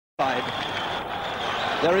side.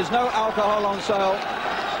 There is no alcohol on sale.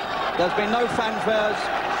 There's been no fanfares.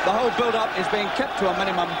 The whole build-up is being kept to a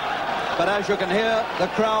minimum. But as you can hear, the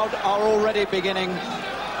crowd are already beginning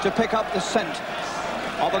to pick up the scent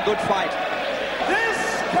of a good fight. This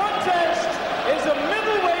contest is a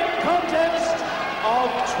middleweight contest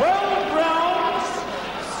of 12 rounds,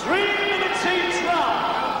 3 minutes each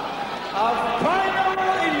round. A final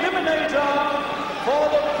eliminator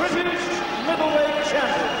for the British Middleweight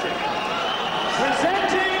Championship.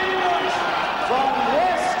 Presenting from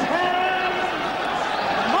West Ham,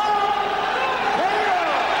 kaylor.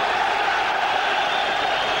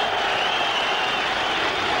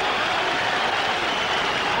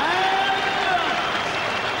 And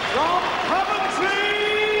from Coventry,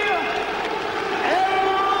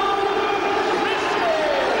 errol.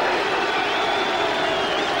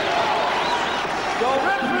 Your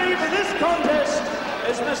referee for this contest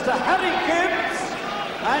is Mr. Harry Gibbs,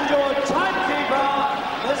 and your timekeeper,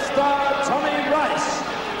 Mr. Tommy Rice.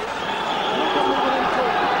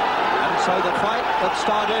 And so the fight that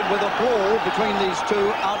started with a brawl between these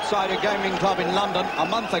two outside a gaming club in London a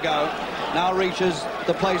month ago now reaches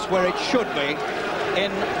the place where it should be,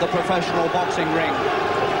 in the professional boxing ring.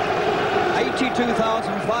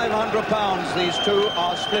 £82,500 these two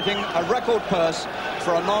are splitting a record purse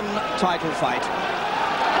for a non-title fight.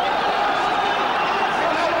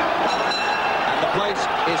 The place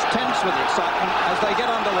is tense with excitement as they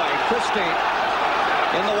get underway. Christie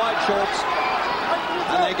in the white shorts,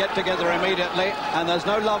 and they get together immediately, and there's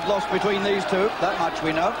no love lost between these two, that much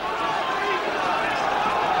we know.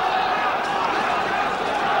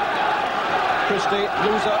 Christie,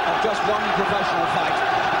 loser of just one professional fight.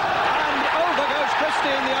 And over goes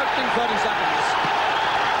Christie in the opening 30 seconds.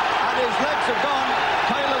 And his legs have gone.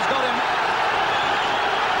 Kaylor's got him.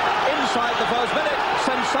 Inside the first minute,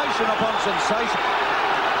 sensation upon sensation.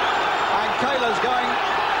 And Kaylor's going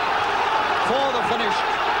for the finish.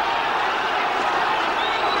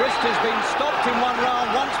 Christie's been stopped in one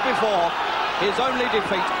round once before, his only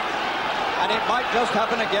defeat. And it might just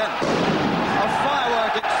happen again. A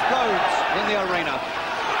firework explodes in the arena.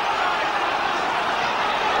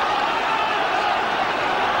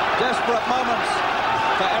 Desperate moments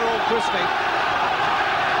for Errol Christie.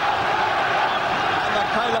 And the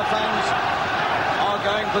Kaylor fans are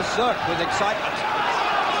going berserk with excitement.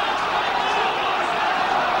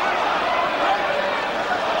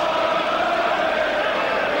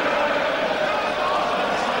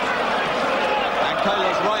 And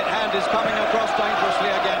Kaylor's right hand is coming across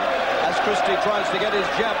dangerously again as Christie tries to get his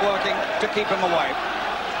jab working to keep him away.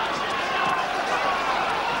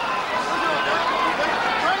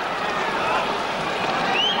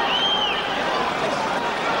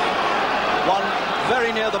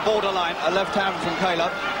 Very near the borderline, a left hand from Kaylor.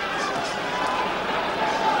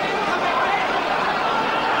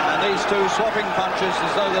 And these two swapping punches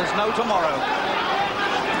as though there's no tomorrow.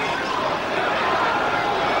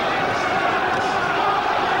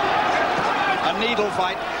 A needle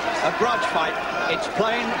fight, a grudge fight. It's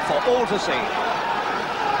plain for all to see.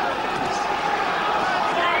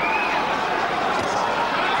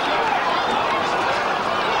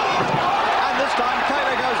 And this time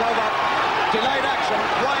Kaylor goes over. Delayed action,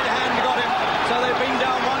 right hand got him, so they've been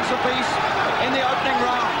down once apiece in the opening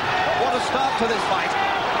round. What a start to this fight.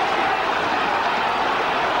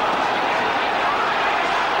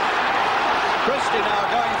 Christie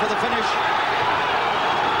now going for the finish.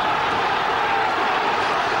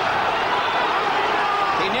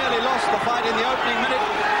 He nearly lost the fight in the opening minute,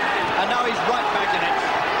 and now he's right back in it.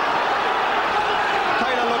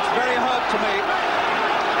 Kaylor looks very hurt to me.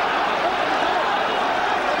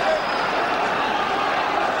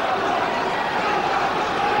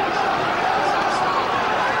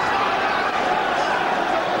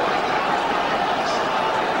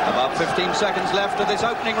 About 15 seconds left of this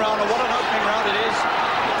opening round, and what an opening round it is.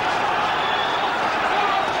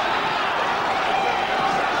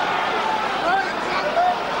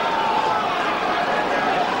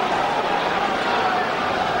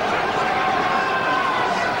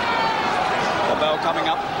 The bell coming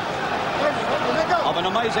up of an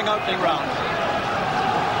amazing opening round.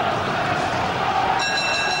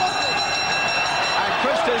 And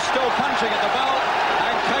Christie's still punching at the bell.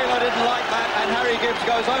 Kaylor didn't like that, and Harry Gibbs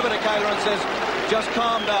goes over to Kaylor and says, just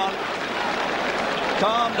calm down.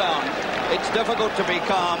 Calm down. It's difficult to be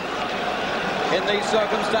calm in these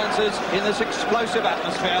circumstances, in this explosive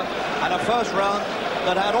atmosphere, and a first round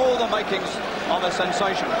that had all the makings of a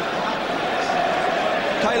sensation.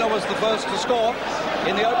 Kaylor was the first to score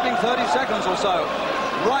in the opening 30 seconds or so.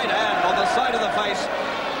 Right hand on the side of the face,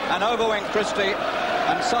 and over went Christie,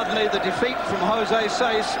 and And suddenly the defeat from Jose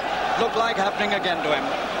Seis looked like happening again to him.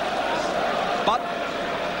 But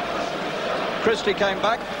Christie came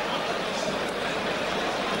back.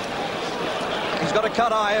 He's got a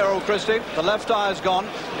cut eye, Errol Christie. The left eye is gone.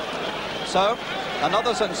 So,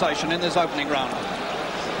 another sensation in this opening round.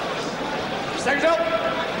 Second up,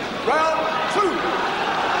 round 2.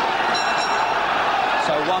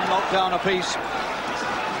 So one knockdown apiece.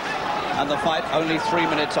 And the fight only 3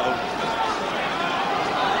 minutes old.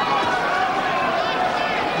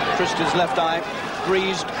 Christie's left eye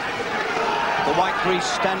greased. The white grease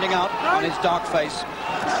standing out on his dark face.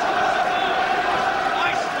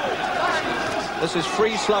 This is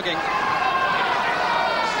free slugging,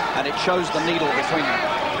 and it shows the needle between them.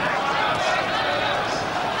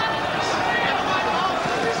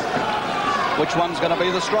 Which one's going to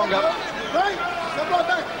be the stronger?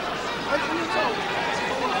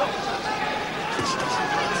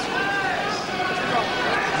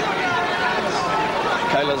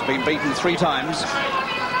 Kaylor's been beaten 3 times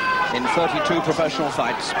in 32 professional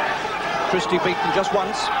fights. Christie beaten just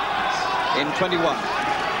once in 21.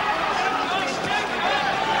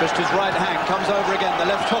 Christie's right hand comes over again. The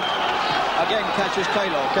left hook again catches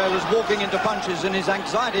Kaylor. Kaylor's walking into punches in his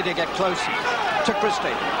anxiety to get close to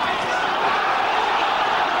Christie.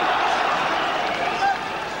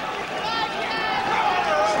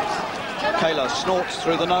 Kaylor snorts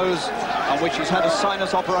through the nose, on which he's had a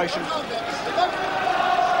sinus operation.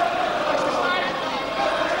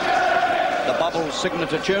 The bubble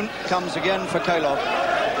signature tune comes again for Kaylor.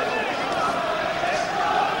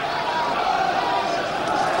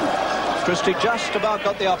 Christie just about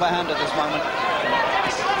got the upper hand at this moment.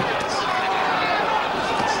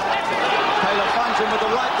 Kaylor finds him with the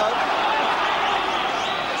right, though.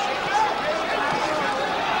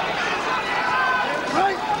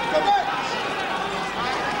 Right, go back.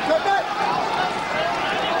 Go back.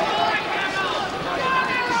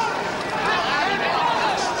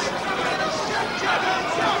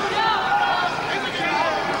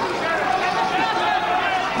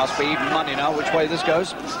 Must be even money now, which way this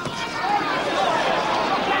goes.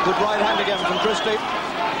 Good right hand again from Christie.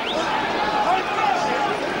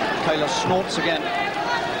 Kaylor snorts again.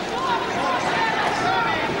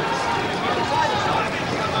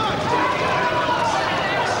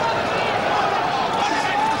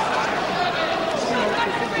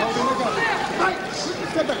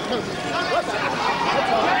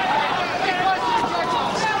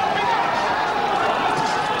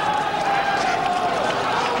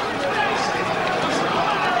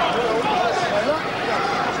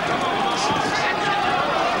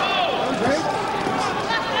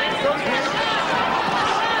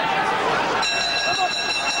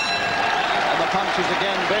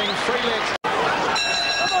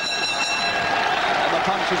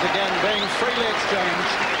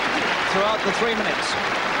 Throughout the 3 minutes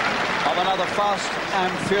of another fast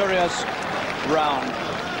and furious round.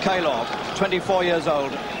 Kaylor, 24 years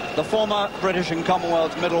old, the former British and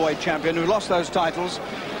Commonwealth middleweight champion who lost those titles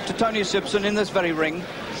to Tony Simpson in this very ring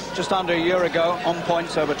just under a year ago on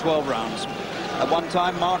points over 12 rounds. At one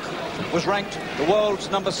time, Mark was ranked the world's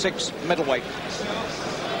number 6 middleweight.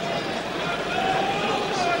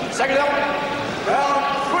 Second up, round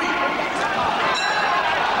 3.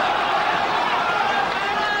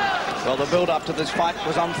 Well, the build-up to this fight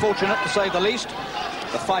was unfortunate, to say the least.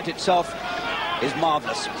 The fight itself is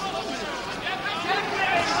marvellous.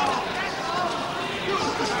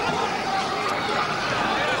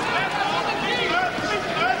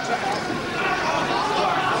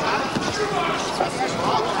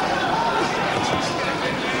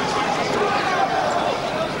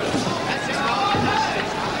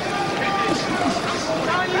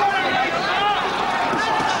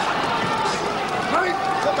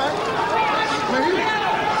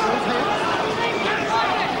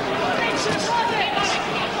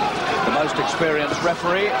 Experienced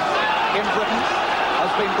referee in Britain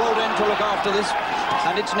has been brought in to look after this,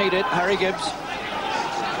 and it's needed. Harry Gibbs.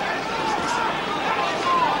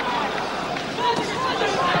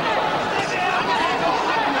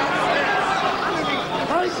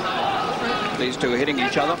 These two hitting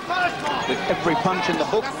each other with every punch in the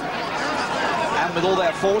book and with all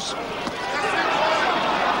their force.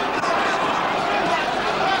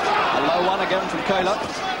 A low one again from Kaylor.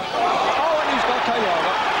 Oh, and he's got Kaylor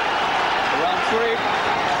over. Round 3,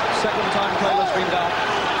 second time Kaylor's been down.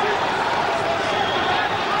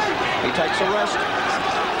 He takes a rest.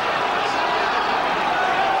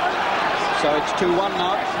 So it's 2-1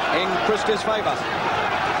 now in Christie's favour.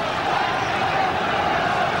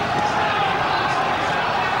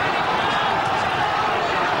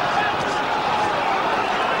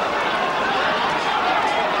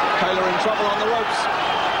 trouble on the ropes.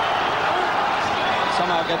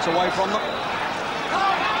 Somehow gets away from them.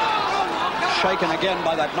 Shaken again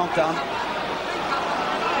by that knockdown.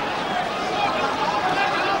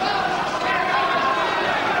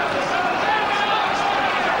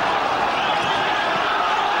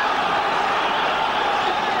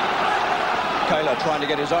 Kaylor trying to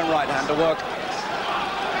get his own right hand to work.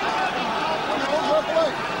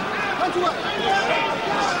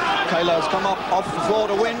 Kaylor's come up off the floor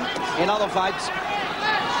to win in other fights.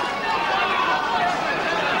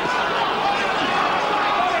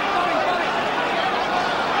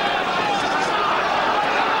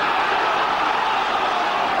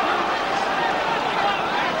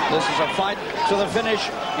 This is a fight to the finish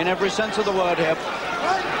in every sense of the word here.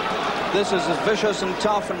 This is as vicious and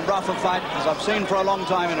tough and rough a fight as I've seen for a long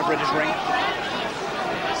time in a British ring.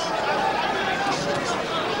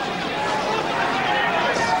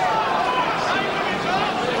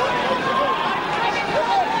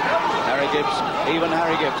 Harry Gibbs, even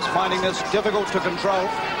Harry Gibbs, finding this difficult to control.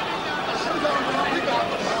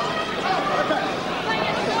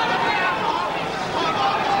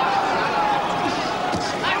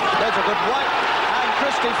 There's a good right, and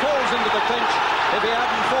Christie falls into the clinch. If he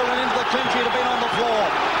hadn't fallen into the clinch, he'd have been on the floor.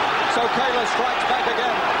 So Kaylor strikes back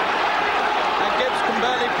again. And Gibbs can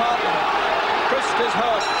barely partner. Christie's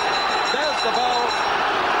hurt. There's the bell.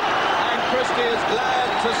 And Christie is glad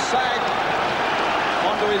to sag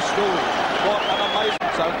onto his stool. What an amazing...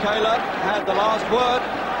 So Kaylor had the last word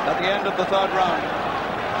at the end of the third round.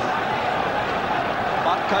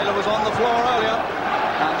 But Kaylor was on the floor earlier.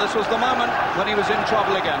 And this was the moment when he was in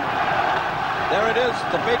trouble again. There it is,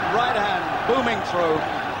 the big right hand booming through,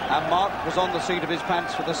 and Mark was on the seat of his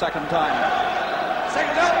pants for the second time.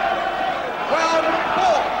 Second up, round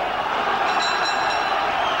 4.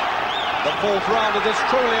 The fourth round of this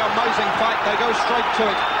truly amazing fight. They go straight to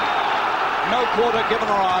it. No quarter given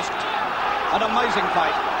or asked. An amazing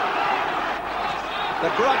fight.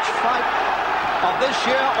 The grudge fight of this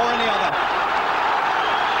year or any other.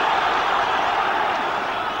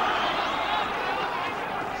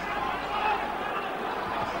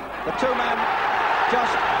 The two men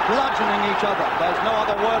just bludgeoning each other. There's no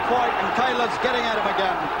other word for it, and Kaylor's getting at him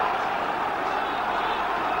again.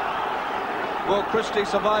 Will Christie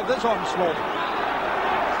survive this onslaught?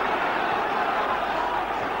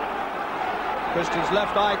 Christie's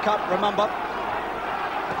left eye cut, remember.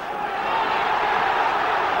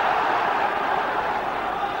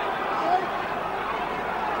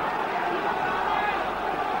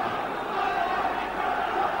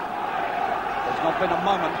 Not been a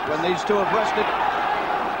moment when these two have rested.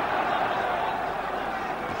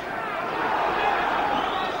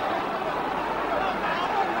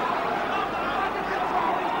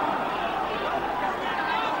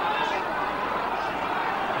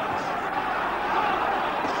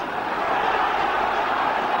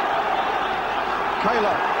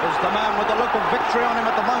 Kaylor is the man with the look of victory on him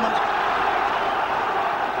at the moment.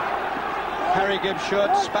 Harry Gibbs'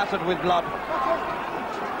 shirt spattered with blood.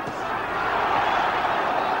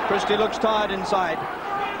 Christie looks tired inside.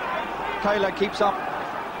 Kaylor keeps up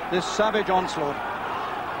this savage onslaught.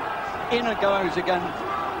 In it goes again,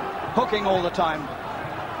 hooking all the time.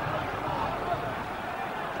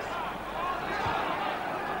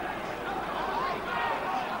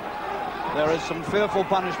 There is some fearful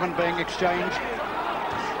punishment being exchanged.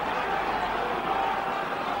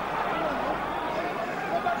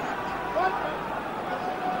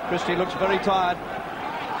 Christie looks very tired.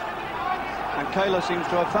 And Kaylor seems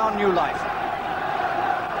to have found new life.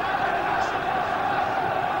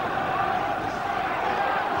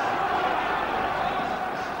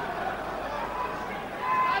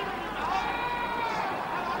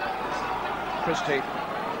 Christie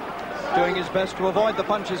doing his best to avoid the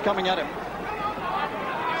punches coming at him.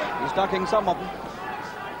 He's ducking some of them.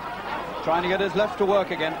 Trying to get his left to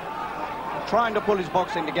work again. Trying to pull his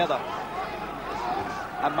boxing together.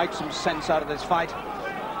 And make some sense out of this fight,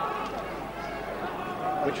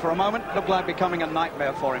 which for a moment looked like becoming a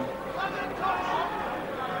nightmare for him.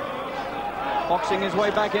 Boxing his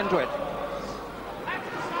way back into it.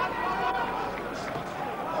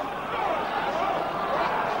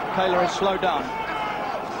 Kaylor has slowed down.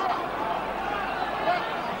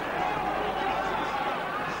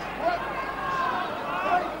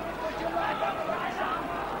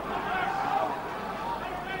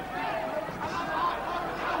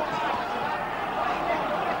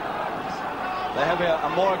 The heavier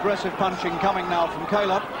and more aggressive punching coming now from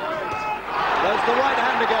Kaylor. There's the right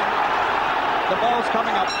hand again. The bell's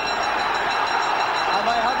coming up. And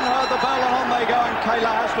they hadn't heard the bell, and on they go, and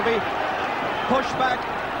Kaylor has to be pushed back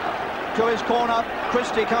to his corner.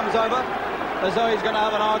 Christie comes over as though he's going to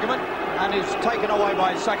have an argument, and is taken away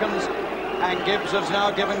by seconds. And Gibbs has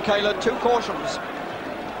now given Kaylor 2 cautions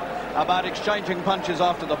about exchanging punches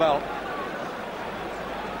after the bell.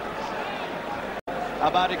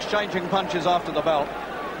 About exchanging punches after the bell.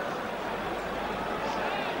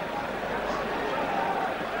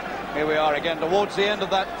 Here we are again towards the end of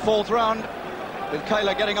that 4th round, with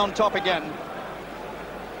Kaylor getting on top again.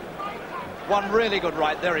 One really good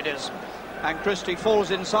right, there it is. And Christie falls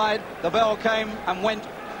inside. The bell came and went,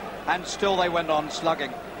 and still they went on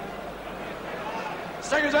slugging.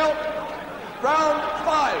 Seconds out, round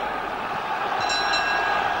 5.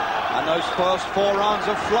 And those first 4 rounds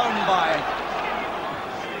have flown by.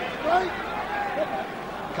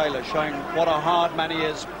 Kaylor showing what a hard man he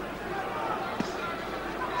is.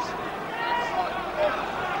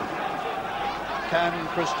 Can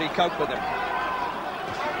Christie cope with him?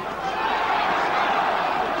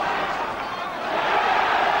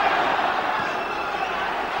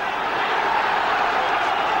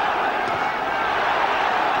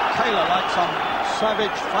 Kaylor like some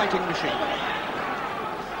savage fighting machine.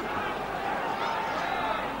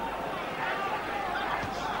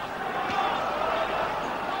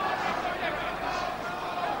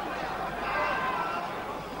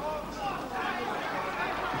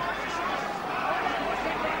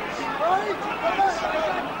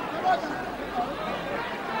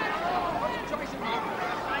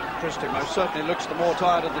 Christie most certainly looks the more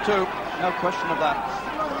tired of the two, no question of that.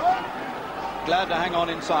 Glad to hang on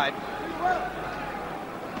inside.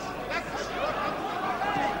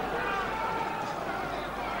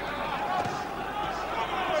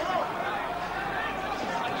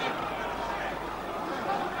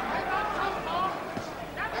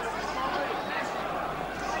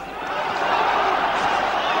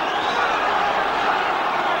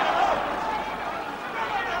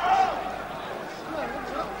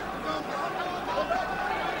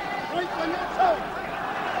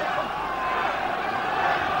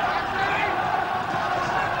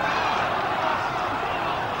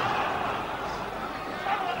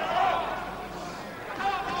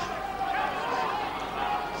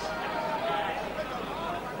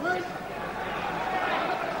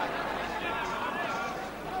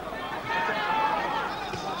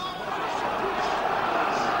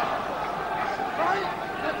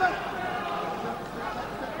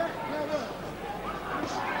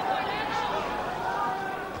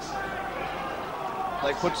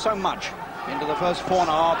 They put so much into the first 4.5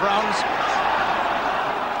 rounds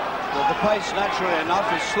that the pace, naturally enough,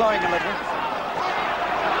 is slowing a little.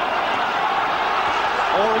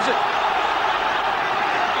 Or is it?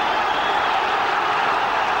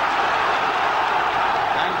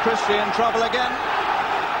 And Christie in trouble again.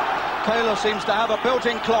 Kaylor seems to have a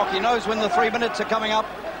built-in clock. He knows when the 3 minutes are coming up,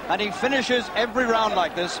 and he finishes every round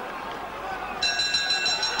like this.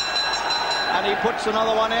 And he puts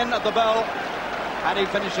another one in at the bell. And he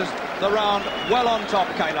finishes the round well on top,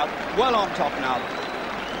 Kaylor. Well on top now.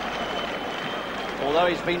 Although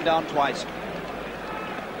he's been down twice.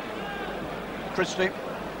 Christie,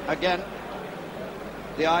 again,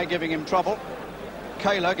 the eye giving him trouble.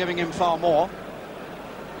 Kaylor giving him far more.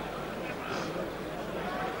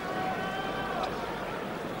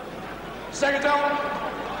 Second down,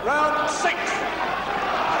 round 6.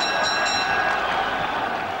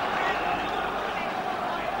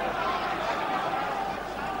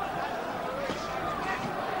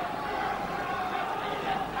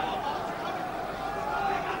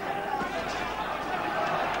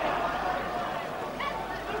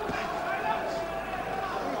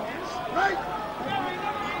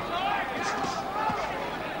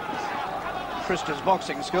 Christie's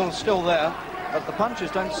boxing skills still there, but the punches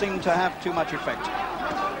don't seem to have too much effect.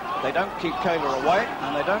 They don't keep Kaylor away,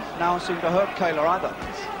 and they don't now seem to hurt Kaylor either.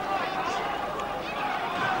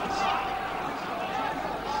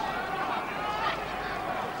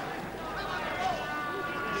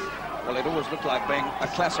 Well, it always looked like being a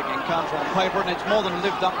classic encounter on paper, and it's more than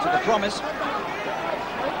lived up to the promise.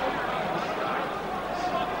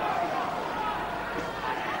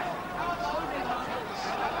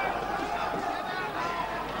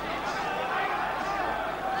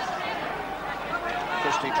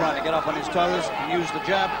 Trying to get up on his toes and use the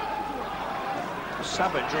jab. The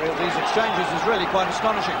savagery of these exchanges is really quite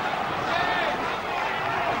astonishing.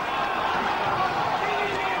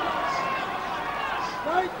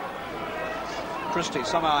 Christie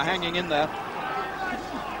somehow hanging in there.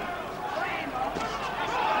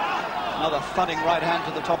 Another thudding right hand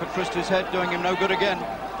to the top of Christie's head, doing him no good again.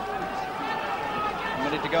 A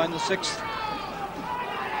minute to go in the 6th.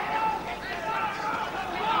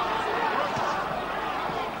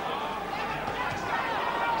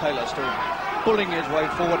 Kaylor still pulling his way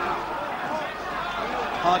forward,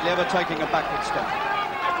 hardly ever taking a backward step.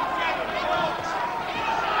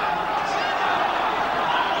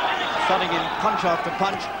 Starting in punch after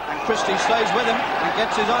punch, and Christie stays with him and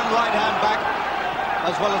gets his own right hand back,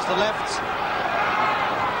 as well as the lefts.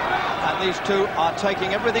 And these two are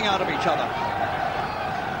taking everything out of each other.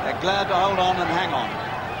 They're glad to hold on and hang on.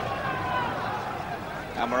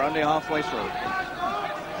 And we're only halfway through.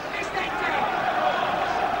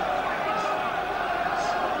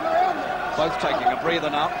 Both taking a breather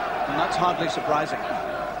now, and that's hardly surprising.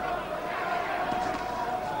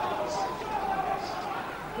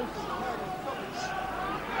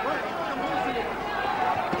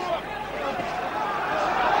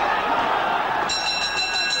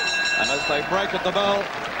 And as they break at the bell,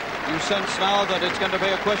 you sense now that it's going to be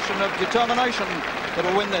a question of determination that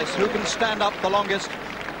will win this. Who can stand up the longest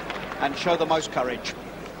and show the most courage?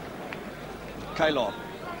 Kaylor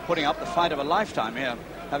putting up the fight of a lifetime here,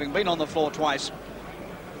 having been on the floor twice,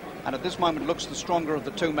 and at this moment looks the stronger of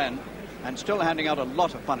the two men, and still handing out a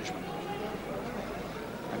lot of punishment.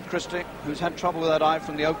 And Christie, who's had trouble with that eye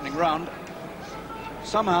from the opening round,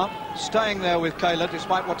 somehow staying there with Kaylor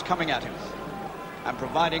despite what's coming at him, and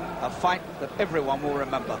providing a fight that everyone will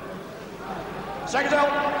remember. Second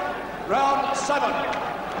out, round 7.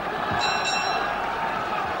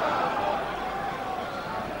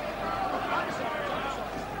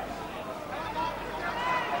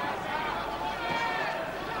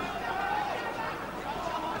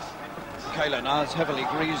 Kaylor now is heavily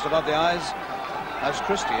greased above the eyes, as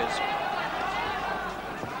Christie is.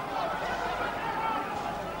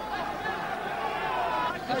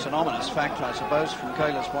 It's an ominous fact, I suppose, from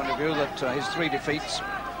Kaylor's point of view, that his 3 defeats,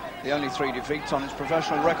 the only 3 defeats on his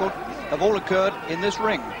professional record, have all occurred in this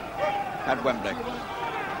ring at Wembley.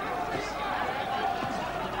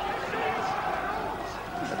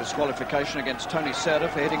 A disqualification against Tony Serra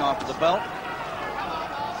for hitting after the bell.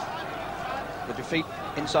 The defeat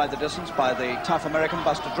inside the distance by the tough American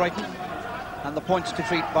Buster Drayton, and the points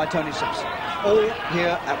defeat by Tony Simpson, all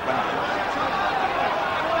here at Wembley.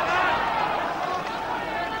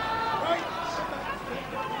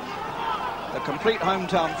 The complete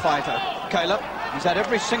hometown fighter, Kaylor. He's had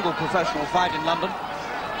every single professional fight in London.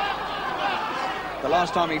 The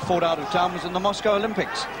last time he fought out of town was in the Moscow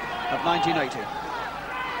Olympics of 1980.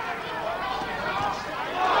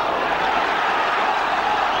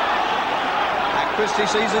 Christie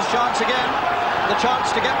sees his chance again, the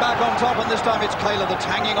chance to get back on top, and this time it's Kaylor that's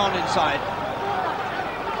hanging on inside.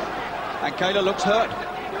 And Kaylor looks hurt.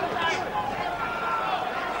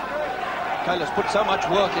 Kaylor's put so much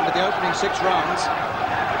work into the opening 6 rounds.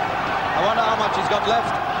 I wonder how much he's got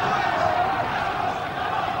left.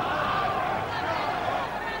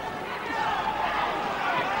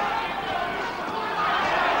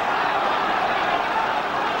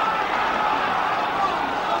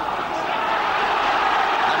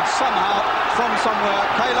 From somewhere,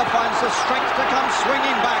 Kaylor finds the strength to come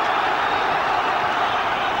swinging back.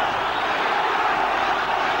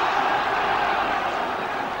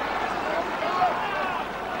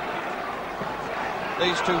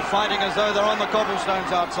 These two fighting as though they're on the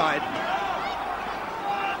cobblestones outside,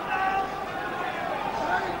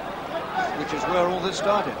 which is where all this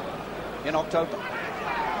started, in October.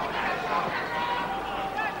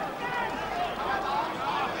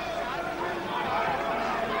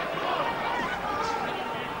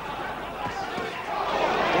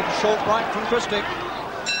 Short right from Christie.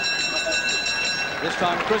 This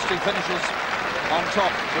time Christie finishes on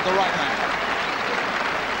top with the right hand.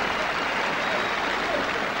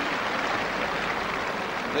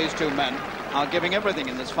 These two men are giving everything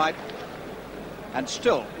in this fight, and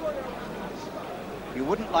still you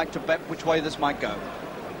wouldn't like to bet which way this might go.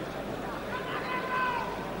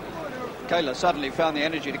 Kaylor suddenly found the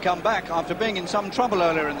energy to come back after being in some trouble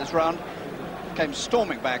earlier in this round. Came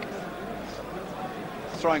storming back,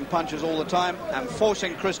 throwing punches all the time and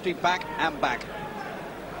forcing Christie back and back.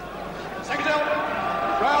 Second out,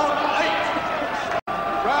 round 8.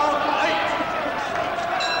 Round 8.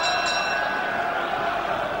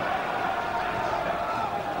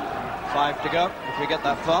 5 to go, if we get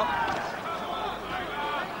that far.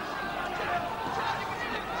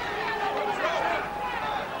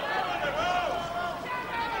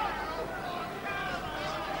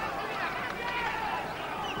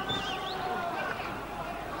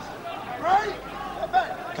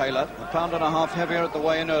 Kaylor, 1.5 pounds heavier at the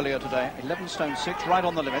weigh-in earlier today. 11 stone 6, right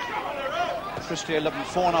on the limit. Christie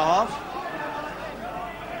 11.4½.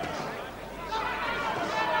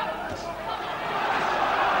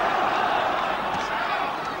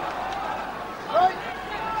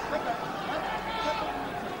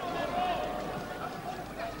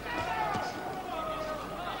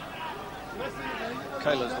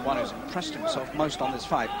 Kaylor's the one who's impressed himself most on this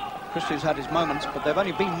fight. Christie's had his moments, but they've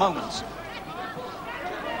only been moments.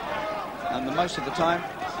 And the most of the time,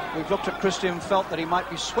 we've looked at Christie and felt that he might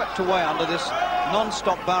be swept away under this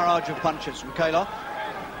non-stop barrage of punches from Kaylor.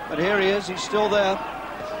 But here he is, he's still there.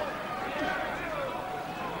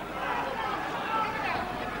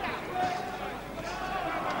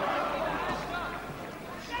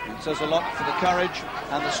 It says a lot for the courage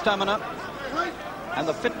and the stamina and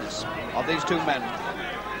the fitness of these two men.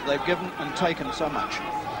 They've given and taken so much.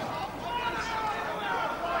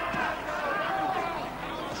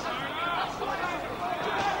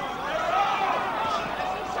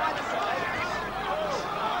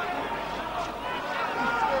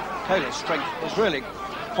 Kaylor's strength was really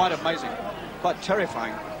quite amazing, quite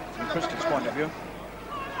terrifying from Christie's point of view.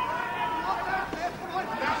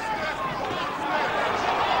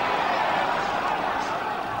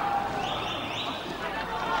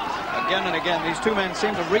 Again and again, these two men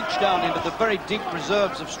seem to reach down into the very deep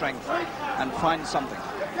reserves of strength and find something.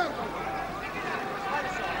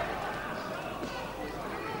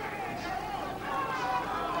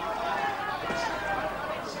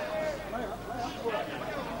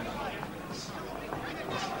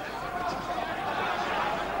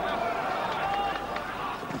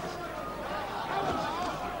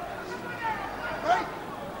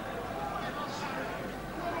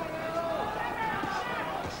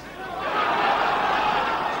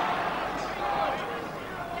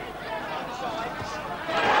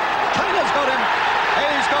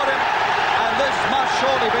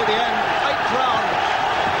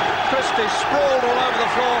 Sprawled all over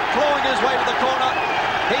the floor, clawing his way to the corner.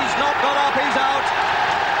 He's not got up, he's out.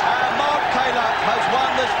 Mark Kaylor has won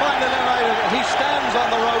this final eliminator. He stands on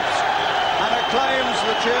the ropes and acclaims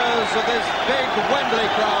the cheers of this big Wembley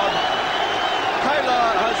crowd. Kaylor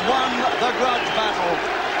has won the grudge battle.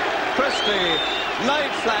 Christie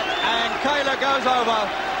laid flat and Kaylor goes over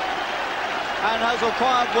and has a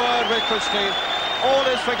quiet word with Christie. All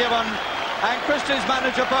is forgiven. And Christie's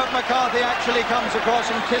manager, Bert McCarthy, actually comes across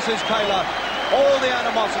and kisses Kaylor. All the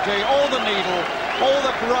animosity, all the needle, all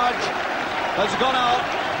the grudge has gone out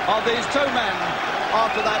of these two men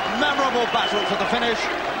after that memorable battle to the finish.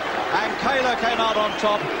 And Kaylor came out on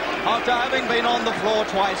top after having been on the floor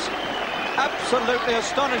twice. Absolutely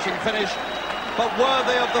astonishing finish, but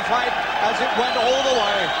worthy of the fight as it went all the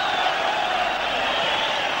way.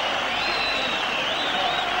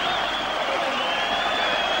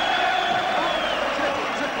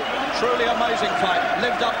 Truly amazing fight,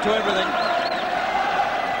 lived up to everything.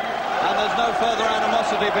 And there's no further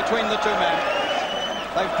animosity between the two men.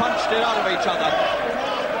 They've punched it out of each other.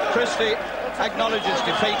 Christie acknowledges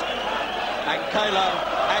defeat and Kaylor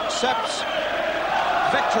accepts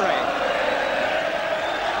victory.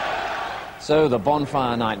 So the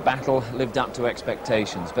bonfire night battle lived up to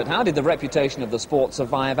expectations. But how did the reputation of the sport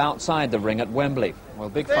survive outside the ring at Wembley? Well,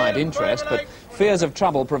 big fight interest, but fears of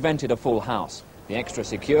trouble prevented a full house. The extra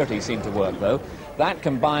security seemed to work, though. That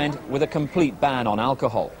combined with a complete ban on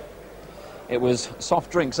alcohol. It was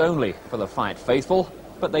soft drinks only for the fight faithful,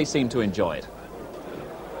 but they seemed to enjoy it.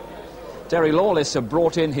 Terry Lawless had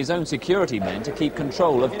brought in his own security men to keep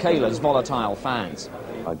control of Kaylor's volatile fans.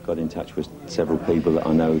 I got in touch with several people that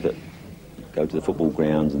I know that go to the football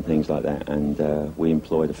grounds and things like that, and we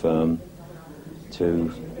employed a firm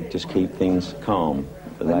to just keep things calm.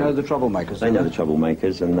 They know the troublemakers. They know the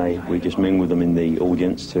troublemakers, and we just mingled them in the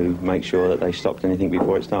audience to make sure that they stopped anything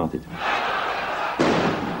before it started.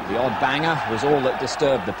 The odd banger was all that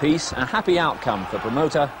disturbed the peace. A happy outcome for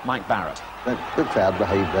promoter Mike Barrett. The crowd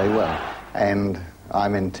behaved very well, and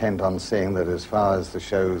I'm intent on seeing that as far as the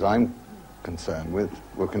shows I'm concerned with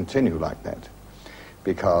will continue like that,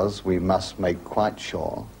 because we must make quite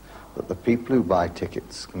sure that the people who buy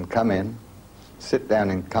tickets can come in, sit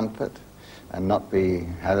down in comfort, and not be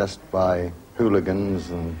harassed by hooligans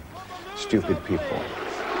and stupid people.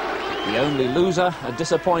 The only loser, a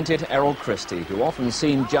disappointed Errol Christie, who often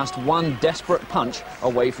seemed just one desperate punch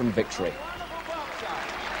away from victory.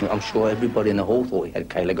 I'm sure everybody in the hall thought he had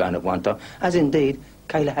Kaylor going at one time, as indeed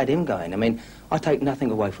Kaylor had him going. I mean, I take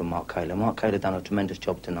nothing away from Mark Kaylor. Mark Kaylor done a tremendous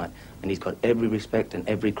job tonight, and he's got every respect and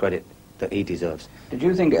every credit that he deserves. Did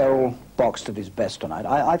you think Errol boxed at his best tonight?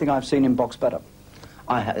 I think I've seen him box better.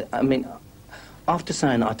 I mean, after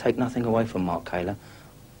saying that I take nothing away from Mark Kaylor,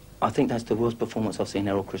 I think that's the worst performance I've seen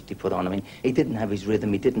Errol Christie put on. I mean, he didn't have his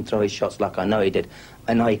rhythm, he didn't throw his shots like I know he did.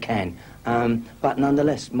 I know he can. But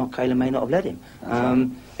nonetheless, Mark Kaylor may not have led him.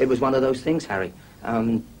 It was one of those things, Harry.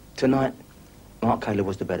 Tonight, Mark Kaylor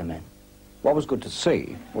was the better man. What was good to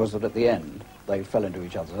see was that at the end, they fell into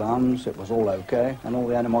each other's arms, it was all okay, and all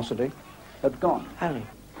the animosity had gone. Harry,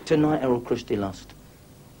 tonight Errol Christie lost.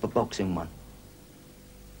 but boxing won.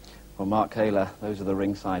 Well, Mark Kaylor, those are the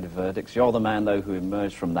ringside verdicts. You're the man, though, who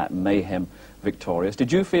emerged from that mayhem victorious.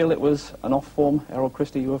 Did you feel it was an off-form Errol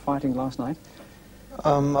Christie you were fighting last night?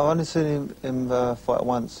 I've only seen him fight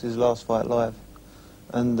once, his last fight live,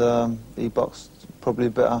 and he boxed probably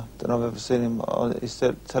better than I've ever seen him on his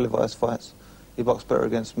televised fights. He boxed better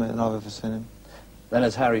against me than I've ever seen him. Then,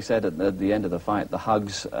 as Harry said at the end of the fight, the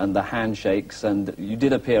hugs and the handshakes, and you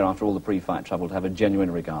did appear, after all the pre-fight trouble, to have a genuine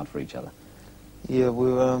regard for each other. Yeah,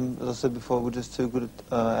 we were, as I said before, we're just two good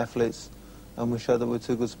athletes, and we showed that we're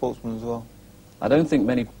two good sportsmen as well. I don't think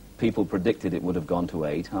many people predicted it would have gone to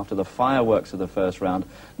 8. After the fireworks of the first round,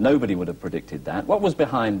 nobody would have predicted that. What was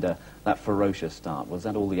behind that ferocious start? Was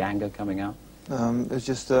that all the anger coming out? It was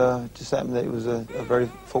just happened that it was a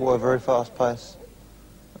very fast pace,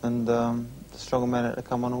 and the stronger man had to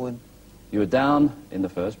come on and win. You were down in the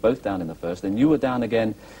first, both down in the first, then you were down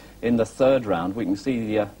again in the third round. We can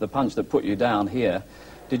see the punch that put you down here.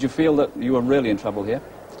 Did you feel that you were really in trouble here?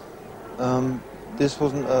 This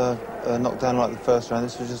wasn't a knockdown like the first round.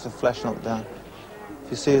 This was just a flash knockdown.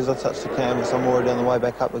 If you see as I touch the canvas, I'm already on the way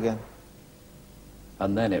back up again.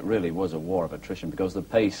 And then it really was a war of attrition because the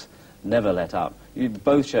pace never let up. You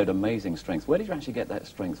both showed amazing strength. Where did you actually get that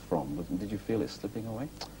strength from? Did you feel it slipping away?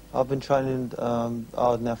 I've been training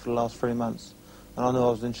hard now for the last 3 months, and I knew I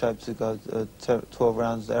was in shape to go 12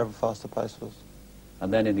 rounds, however fast the pace was.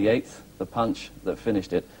 And then in the 8th, the punch that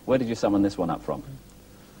finished it, where did you summon this one up from?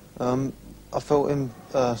 I felt him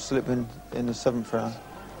slipping in the 7th round,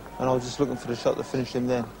 and I was just looking for the shot that finished him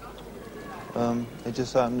then. It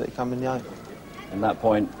just happened that he came in the 8th. At that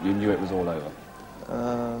point, you knew it was all over?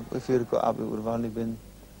 If he had got up, it would have only been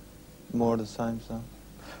more of the same, so.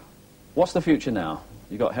 What's the future now?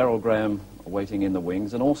 You've got Harold Graham waiting in the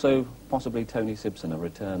wings, and also possibly Tony Simpson, a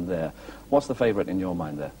return there. What's the favourite in your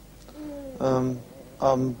mind there?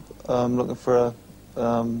 I'm looking for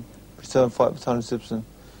a return fight with Tony Simpson.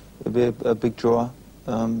 It'll be a big draw.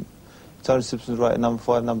 Tony Simpson's rated number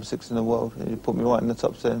 5, number 6 in the world. He put me right in the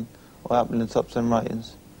top 10, or up in the top 10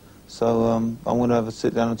 ratings. So I'm going to have a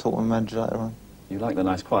sit down and talk with my manager later on. You like the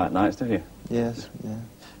nice quiet nights, don't you? Yes, yeah.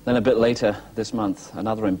 Then a bit later this month,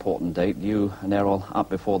 another important date, you and Errol up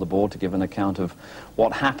before the board to give an account of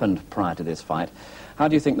what happened prior to this fight. How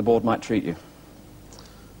do you think the board might treat you?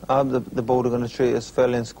 The board are going to treat us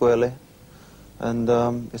fairly and squarely, and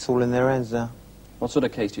it's all in their hands now. What sort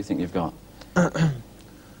of case do you think you've got?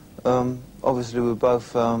 Obviously we've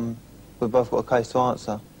both got a case to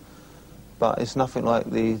answer, but it's nothing like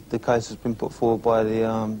the case that's been put forward by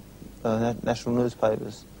the national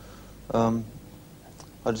newspapers.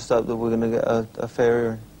 I just hope that we're going to get a fair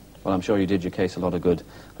hearing. Well, I'm sure you did your case a lot of good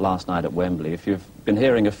last night at Wembley. If you've been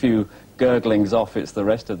hearing a few gurglings off, it's the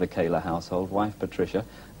rest of the Kaylor household, wife Patricia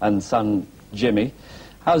and son Jimmy.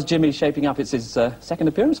 How's Jimmy shaping up? It's his second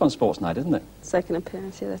appearance on Sports Night, isn't it? Second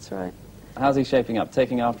appearance, yeah, that's right. How's he shaping up?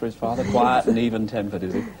 Taking after his father? Quiet and even-tempered,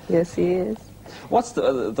 is he? Yes, he is. What's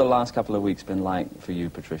the last couple of weeks been like for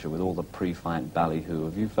you, Patricia, with all the pre-fight ballyhoo?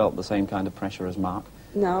 Have you felt the same kind of pressure as Mark?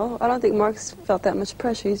 No, I don't think Mark's felt that much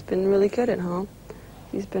pressure. He's been really good at home.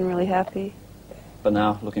 He's been really happy. But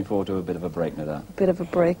now, looking forward to a bit of a break, no doubt. A bit of a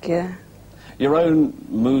break, yeah. Your own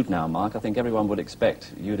mood now, Mark, I think everyone would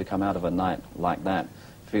expect you to come out of a night like that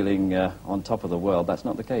feeling on top of the world. That's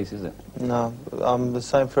not the case, is it? No, I'm the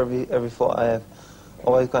same for every fight I have. I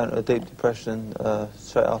always go into a deep depression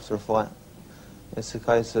straight after a fight. It's a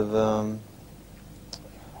case of,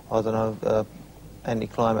 I don't know,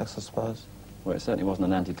 anticlimax, I suppose. Well, it certainly wasn't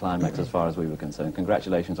an anticlimax as far as we were concerned.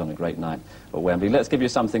 Congratulations on a great night at Wembley. Let's give you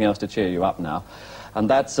something else to cheer you up now. And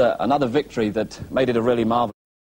that's another victory that made it a really marvellous